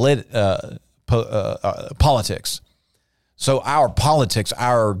politics. So our politics,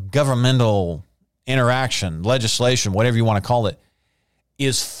 our governmental interaction, legislation, whatever you want to call it,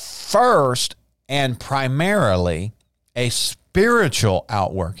 is first and primarily a spiritual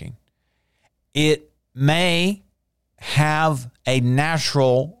outworking. It may have a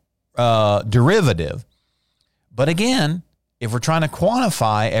natural derivative, but again, if we're trying to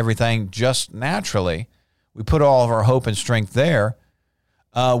quantify everything just naturally, we put all of our hope and strength there,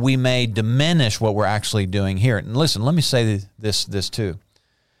 we may diminish what we're actually doing here. And listen, let me say this too,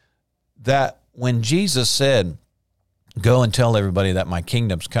 that when Jesus said, go and tell everybody that my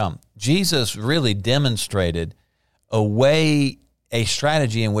kingdom's come, Jesus really demonstrated a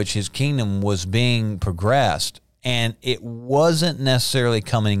strategy in which his kingdom was being progressed, and it wasn't necessarily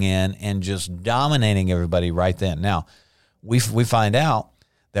coming in and just dominating everybody right then. Now, we find out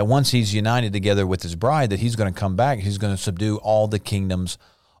that once he's united together with his bride, that he's going to come back, he's going to subdue all the kingdoms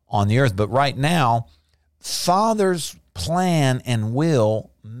on the earth. But right now, Father's plan and will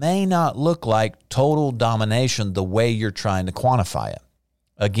may not look like total domination the way you're trying to quantify it.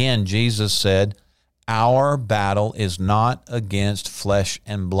 Again, Jesus said, our battle is not against flesh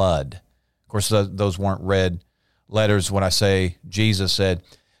and blood. Of course, those weren't red letters when I say Jesus said,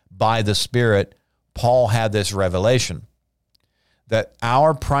 by the Spirit, Paul had this revelation that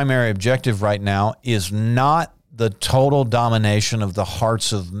our primary objective right now is not the total domination of the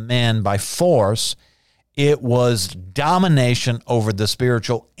hearts of men by force. It was domination over the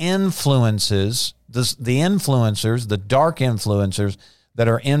spiritual influences, the influencers, the dark influencers that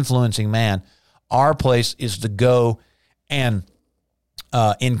are influencing man. Our place is to go and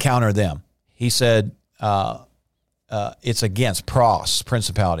encounter them. He said it's against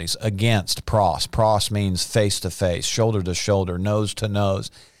principalities, against pros. Pros means face to face, shoulder to shoulder, nose to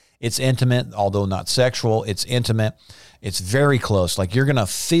nose. It's intimate, although not sexual. It's intimate. It's very close. Like you're going to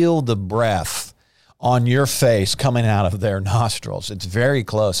feel the breath on your face coming out of their nostrils. It's very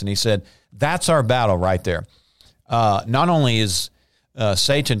close. And he said, that's our battle right there. Not only is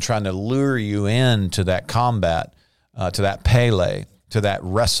Satan trying to lure you into that combat, to that Pele, to that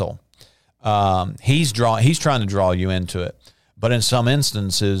wrestle, he's trying to draw you into it. But in some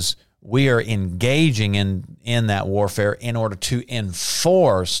instances, we are engaging in that warfare in order to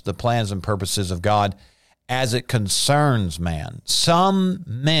enforce the plans and purposes of God as it concerns man. Some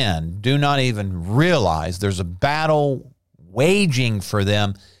men do not even realize there's a battle waging for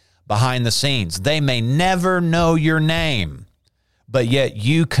them behind the scenes. They may never know your name, but yet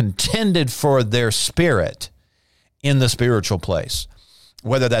you contended for their spirit in the spiritual place,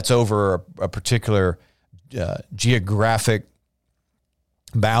 whether that's over a particular geographic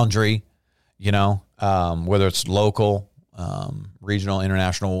boundary, whether it's local, regional,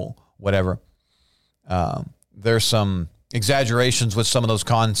 international, whatever. There's some exaggerations with some of those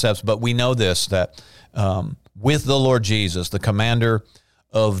concepts, but we know this, that with the Lord Jesus, the commander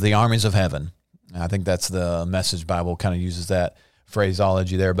of the armies of heaven, I think that's the Message Bible kind of uses that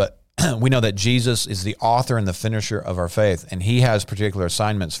phraseology there, but we know that Jesus is the author and the finisher of our faith, and he has particular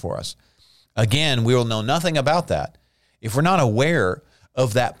assignments for us. Again, we will know nothing about that if we're not aware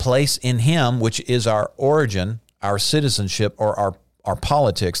of that place in him, which is our origin, our citizenship, or our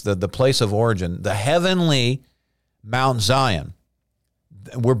politics, the place of origin, the heavenly Mount Zion.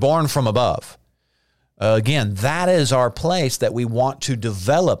 We're born from above. Again, that is our place that we want to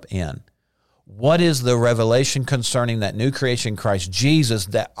develop in. What is the revelation concerning that new creation Christ Jesus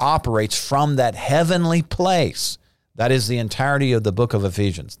that operates from that heavenly place? That is the entirety of the book of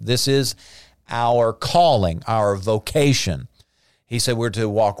Ephesians. This is our calling, our vocation. He said we're to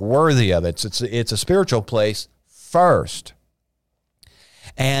walk worthy of it. It's a spiritual place first.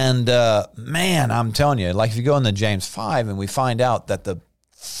 And man, I'm telling you, like if you go into James 5 and we find out that the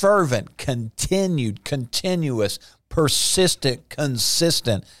fervent, continued, continuous, persistent,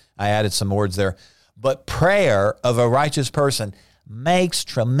 consistent, I added some words there, but prayer of a righteous person makes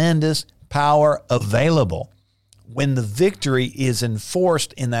tremendous power available. When the victory is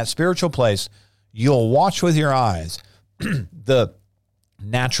enforced in that spiritual place, you'll watch with your eyes the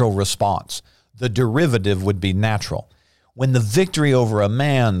natural response. The derivative would be natural. When the victory over a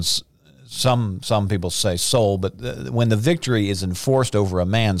man's, some people say soul, but when the victory is enforced over a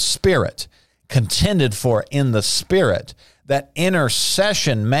man's spirit, contended for in the spirit, that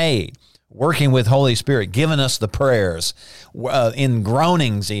intercession made, working with Holy Spirit, giving us the prayers, in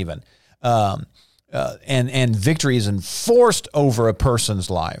groanings even, and victory is enforced over a person's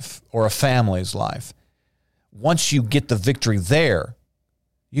life or a family's life. Once you get the victory there,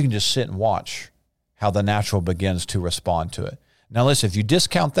 you can just sit and watch how the natural begins to respond to it. Now listen, if you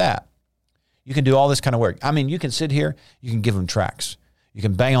discount that, you can do all this kind of work. I mean, you can sit here, you can give them tracts. You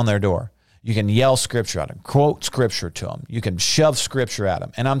can bang on their door. You can yell scripture at them, quote scripture to them. You can shove scripture at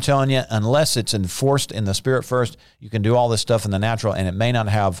them. And I'm telling you, unless it's enforced in the spirit first, you can do all this stuff in the natural, and it may not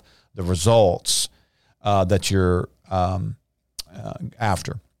have the results that you're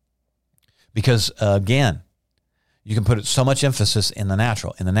after. Because, again, you can put so much emphasis in the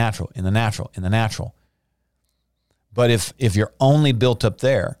natural, in the natural, in the natural, in the natural. But if you're only built up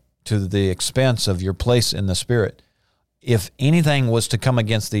there to the expense of your place in the spirit, if anything was to come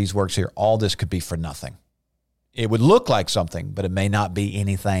against these works here, all this could be for nothing. It would look like something, but it may not be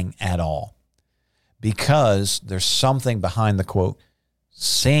anything at all. Because there's something behind the quote,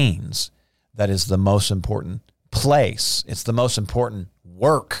 scenes, that is the most important place. It's the most important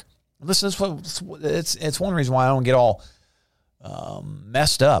work. Listen, it's one reason why I don't get all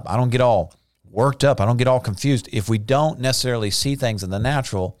messed up. I don't get all worked up. I don't get all confused. If we don't necessarily see things in the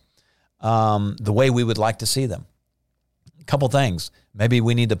natural the way we would like to see them. A couple things. Maybe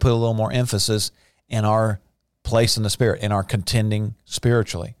we need to put a little more emphasis in our place in the spirit, in our contending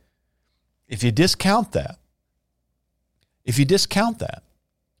spiritually. If you discount that,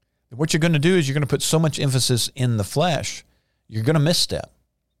 what you're going to do is you're going to put so much emphasis in the flesh, you're going to misstep,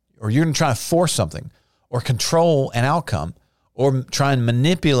 or you're going to try to force something, or control an outcome, or try and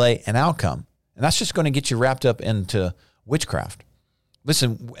manipulate an outcome. And that's just going to get you wrapped up into witchcraft.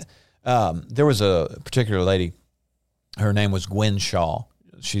 Listen, there was a particular lady. Her name was Gwen Shaw.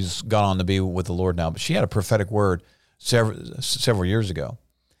 She's gone on to be with the Lord now, but she had a prophetic word several years ago.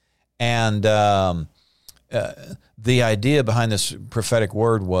 And the idea behind this prophetic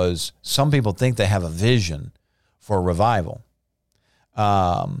word was some people think they have a vision for revival.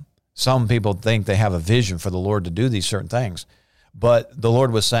 Some people think they have a vision for the Lord to do these certain things. But the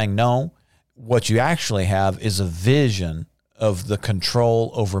Lord was saying, no, what you actually have is a vision of the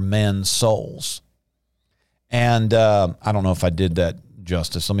control over men's souls. And I don't know if I did that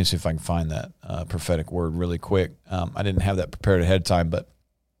justice. Let me see if I can find that prophetic word really quick. I didn't have that prepared ahead of time, but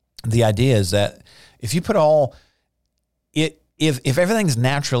the idea is that if you put if everything's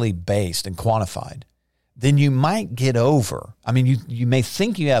naturally based and quantified, then you might get over. I mean, you may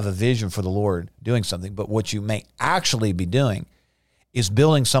think you have a vision for the Lord doing something, but what you may actually be doing is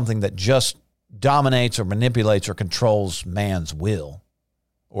building something that just dominates or manipulates or controls man's will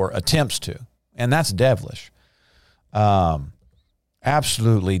or attempts to. And that's devilish.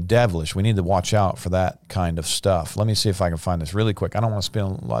 Absolutely devilish. We need to watch out for that kind of stuff. Let me see if I can find this really quick. I don't want to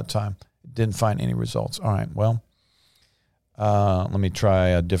spend a lot of time. Didn't find any results. All right, well, let me try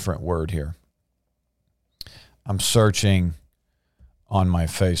a different word here. I'm searching on my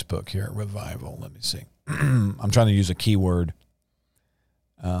Facebook here, revival. Let me see. I'm trying to use a keyword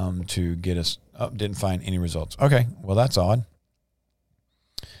to get us up. Didn't find any results. Okay, well, that's odd.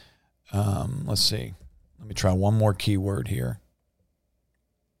 Let's see. Let me try one more keyword here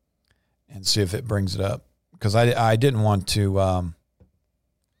and see if it brings it up. Because I didn't want to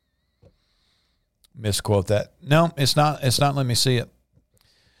misquote that. No, it's not. Let me see it.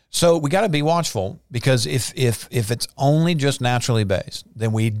 So we got to be watchful, because if it's only just naturally based,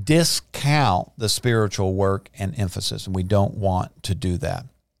 then we discount the spiritual work and emphasis, and we don't want to do that.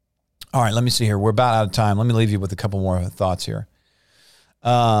 All right, let me see here. We're about out of time. Let me leave you with a couple more thoughts here.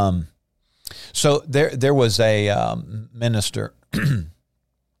 So there was a minister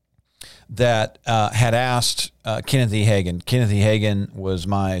that had asked Kenneth E. Hagin. Kenneth E. Hagin was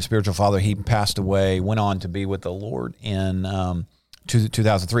my spiritual father. He passed away, went on to be with the Lord in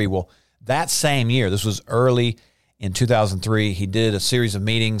 2003. Well, that same year, this was early in 2003, he did a series of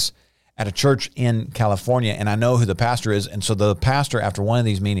meetings at a church in California, and I know who the pastor is. And so the pastor, after one of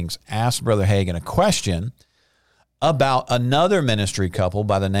these meetings, asked Brother Hagin a question about another ministry couple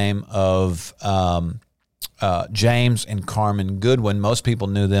by the name of James and Carmen Goodwin. Most people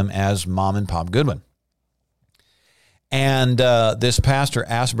knew them as Mom and Pop Goodwin. And this pastor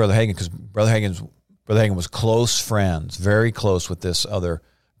asked Brother Hagin, because Brother Hagin was close friends, very close with this other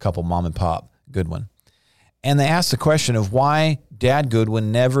couple, Mom and Pop Goodwin. And they asked the question of why Dad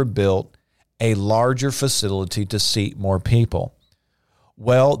Goodwin never built a larger facility to seat more people.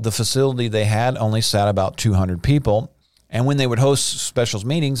 Well, the facility they had only sat about 200 people. And when they would host specials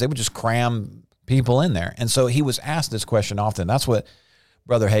meetings, they would just cram people in there. And so he was asked this question often. That's what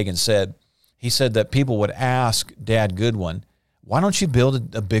Brother Hagin said. He said that people would ask Dad Goodwin, why don't you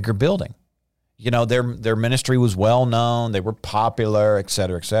build a bigger building? You know, their ministry was well known. They were popular, et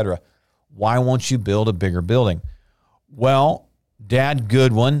cetera, et cetera. Why won't you build a bigger building? Well, Dad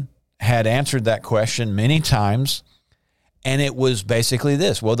Goodwin had answered that question many times, and it was basically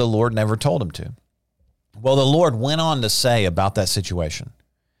this. Well, the Lord never told him to. Well, the Lord went on to say about that situation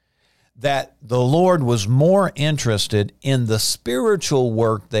that the Lord was more interested in the spiritual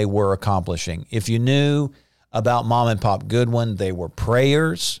work they were accomplishing. If you knew about Mom and Pop Goodwin, they were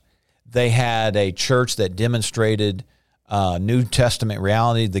prayers. They had a church that demonstrated New Testament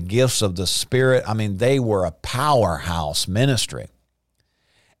reality, the gifts of the Spirit. I mean, they were a powerhouse ministry.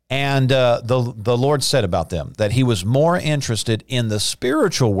 And the Lord said about them that he was more interested in the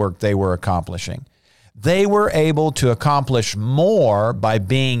spiritual work they were accomplishing. They were able to accomplish more by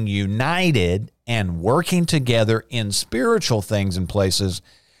being united and working together in spiritual things and places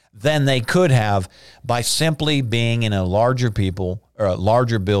than they could have by simply being in a larger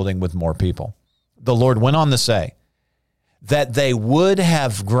building with more people. The Lord went on to say that they would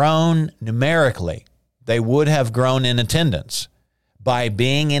have grown numerically, they would have grown in attendance by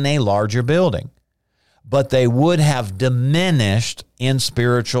being in a larger building, but they would have diminished in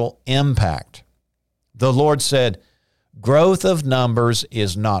spiritual impact. The Lord said, growth of numbers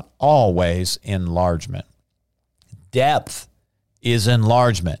is not always enlargement. Depth is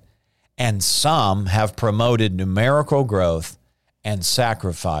enlargement, and some have promoted numerical growth and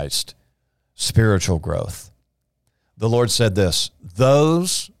sacrificed spiritual growth. The Lord said this,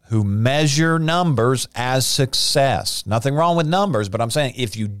 those who measure numbers as success, nothing wrong with numbers, but I'm saying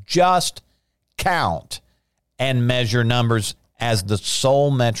if you just count and measure numbers as the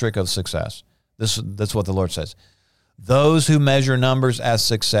sole metric of success, that's what the Lord says. Those who measure numbers as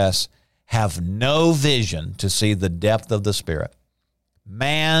success have no vision to see the depth of the Spirit.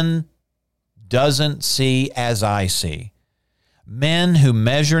 Man doesn't see as I see. Men who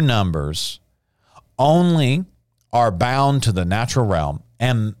measure numbers only are bound to the natural realm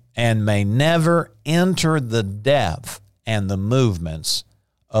and may never enter the depth and the movements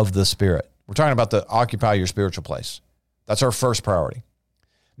of the Spirit. We're talking about the occupy your spiritual place. That's our first priority.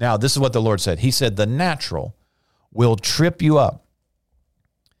 Now, this is what the Lord said. He said, the natural will trip you up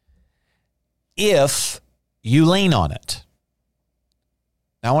if you lean on it.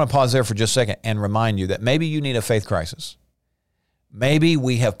 Now, I want to pause there for just a second and remind you that maybe you need a faith crisis. Maybe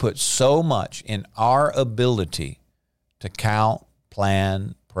we have put so much in our ability to count,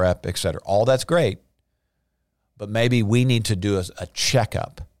 plan, prep, etc. All that's great, but maybe we need to do a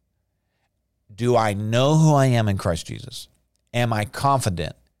checkup. Do I know who I am in Christ Jesus? Am I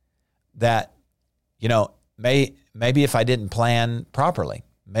confident that, maybe if I didn't plan properly,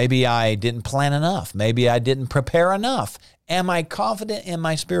 maybe I didn't plan enough, maybe I didn't prepare enough, am I confident in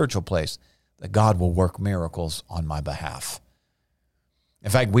my spiritual place that God will work miracles on my behalf? In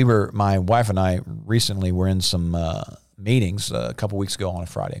fact, my wife and I recently were in some meetings a couple weeks ago on a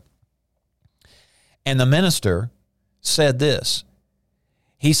Friday. And the minister said this.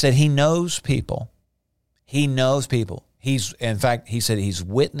 He said he knows people. He knows people. He said he's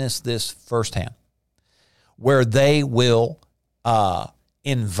witnessed this firsthand, where they will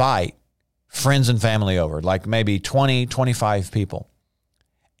invite friends and family over, like maybe 20, 25 people,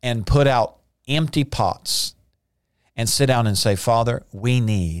 and put out empty pots and sit down and say, Father, we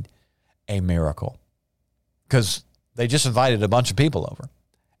need a miracle. Because they just invited a bunch of people over.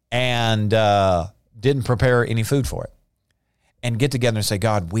 and didn't prepare any food for it, and get together and say,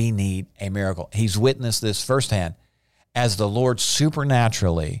 God, we need a miracle. He's witnessed this firsthand as the Lord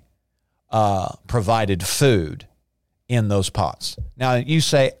supernaturally provided food in those pots. Now, you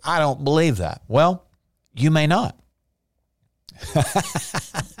say, I don't believe that. Well, you may not.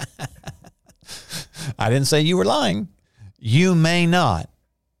 I didn't say you were lying. You may not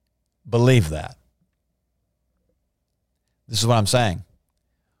believe that. This is what I'm saying.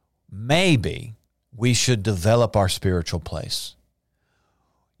 Maybe we should develop our spiritual place.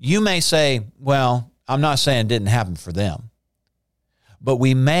 You may say, well, I'm not saying it didn't happen for them, but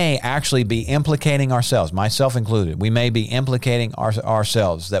we may actually be implicating ourselves, myself included. We may be implicating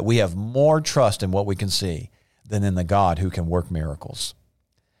ourselves that we have more trust in what we can see than in the God who can work miracles.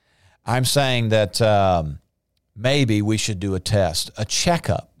 I'm saying that maybe we should do a test, a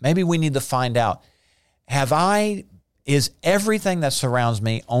checkup. Maybe we need to find out, is everything that surrounds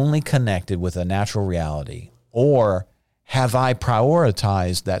me only connected with a natural reality, or have I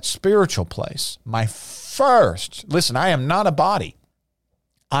prioritized that spiritual place? Listen, I am not a body.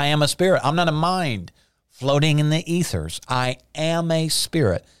 I am a spirit. I'm not a mind floating in the ethers. I am a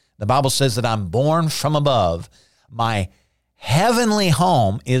spirit. The Bible says that I'm born from above. My heavenly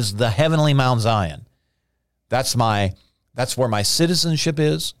home is the heavenly Mount Zion. That's where my citizenship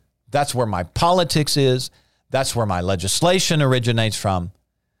is. That's where my politics is. That's where my legislation originates from.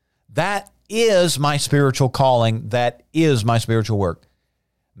 That is my spiritual calling. That is my spiritual work.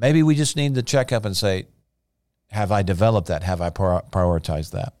 Maybe we just need to check up and say, have I developed that? Have I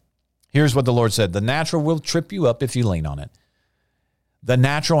prioritized that? Here's what the Lord said. The natural will trip you up if you lean on it. The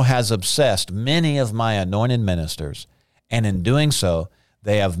natural has obsessed many of my anointed ministers, and in doing so,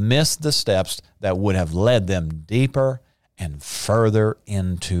 they have missed the steps that would have led them deeper and further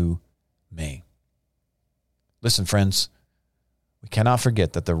into me. Listen, friends, we cannot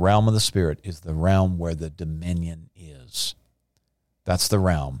forget that the realm of the Spirit is the realm where the dominion is. That's the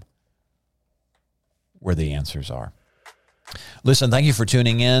realm where the answers are. Listen, thank you for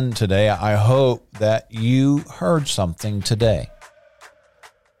tuning in today. I hope that you heard something today.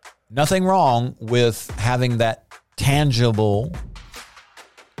 Nothing wrong with having that tangible,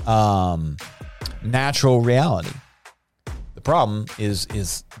 natural reality. The problem is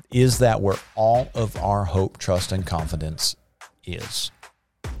that where all of our hope, trust, and confidence is.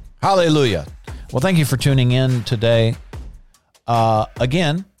 Hallelujah. Well, thank you for tuning in today.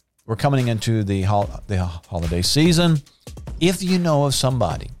 Again, we're coming into the holiday season. If you know of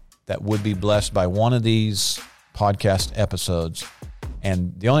somebody that would be blessed by one of these podcast episodes,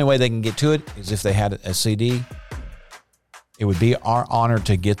 and the only way they can get to it is if they had a CD, it would be our honor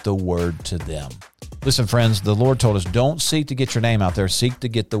to get the word to them. Listen, friends, the Lord told us, don't seek to get your name out there. Seek to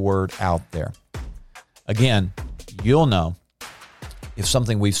get the word out there. Again, you'll know if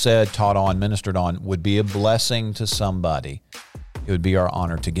something we've said, taught on, ministered on would be a blessing to somebody. It would be our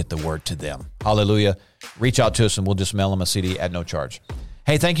honor to get the word to them. Hallelujah. Reach out to us and we'll just mail them a CD at no charge.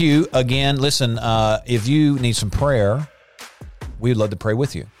 Hey, thank you again. Listen, if you need some prayer, we'd love to pray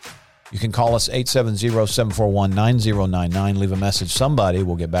with you. You can call us 870-741-9099. Leave a message. Somebody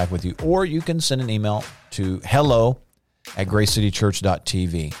will get back with you. Or you can send an email to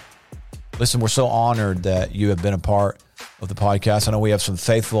hello@gracecitychurch.tv. Listen, we're so honored that you have been a part of the podcast. I know we have some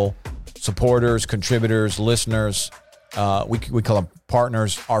faithful supporters, contributors, listeners. We call them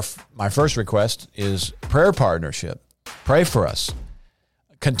partners. My first request is prayer partnership. Pray for us.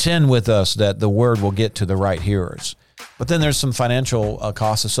 Contend with us that the word will get to the right hearers. But then there's some financial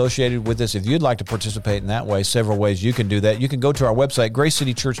costs associated with this. If you'd like to participate in that way, several ways you can do that. You can go to our website,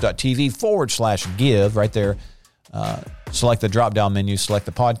 gracecitychurch.tv/give, right there. Select the drop-down menu, select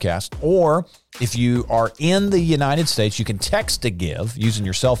the podcast. Or if you are in the United States, you can text to give using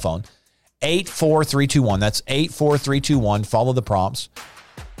your cell phone, 84321. That's 84321. Follow the prompts.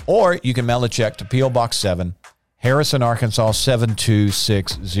 Or you can mail a check to P.O. Box 7, Harrison, Arkansas,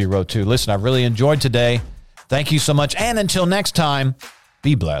 72602. Listen, I really enjoyed today. Thank you so much. And until next time,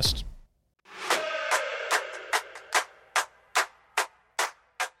 be blessed.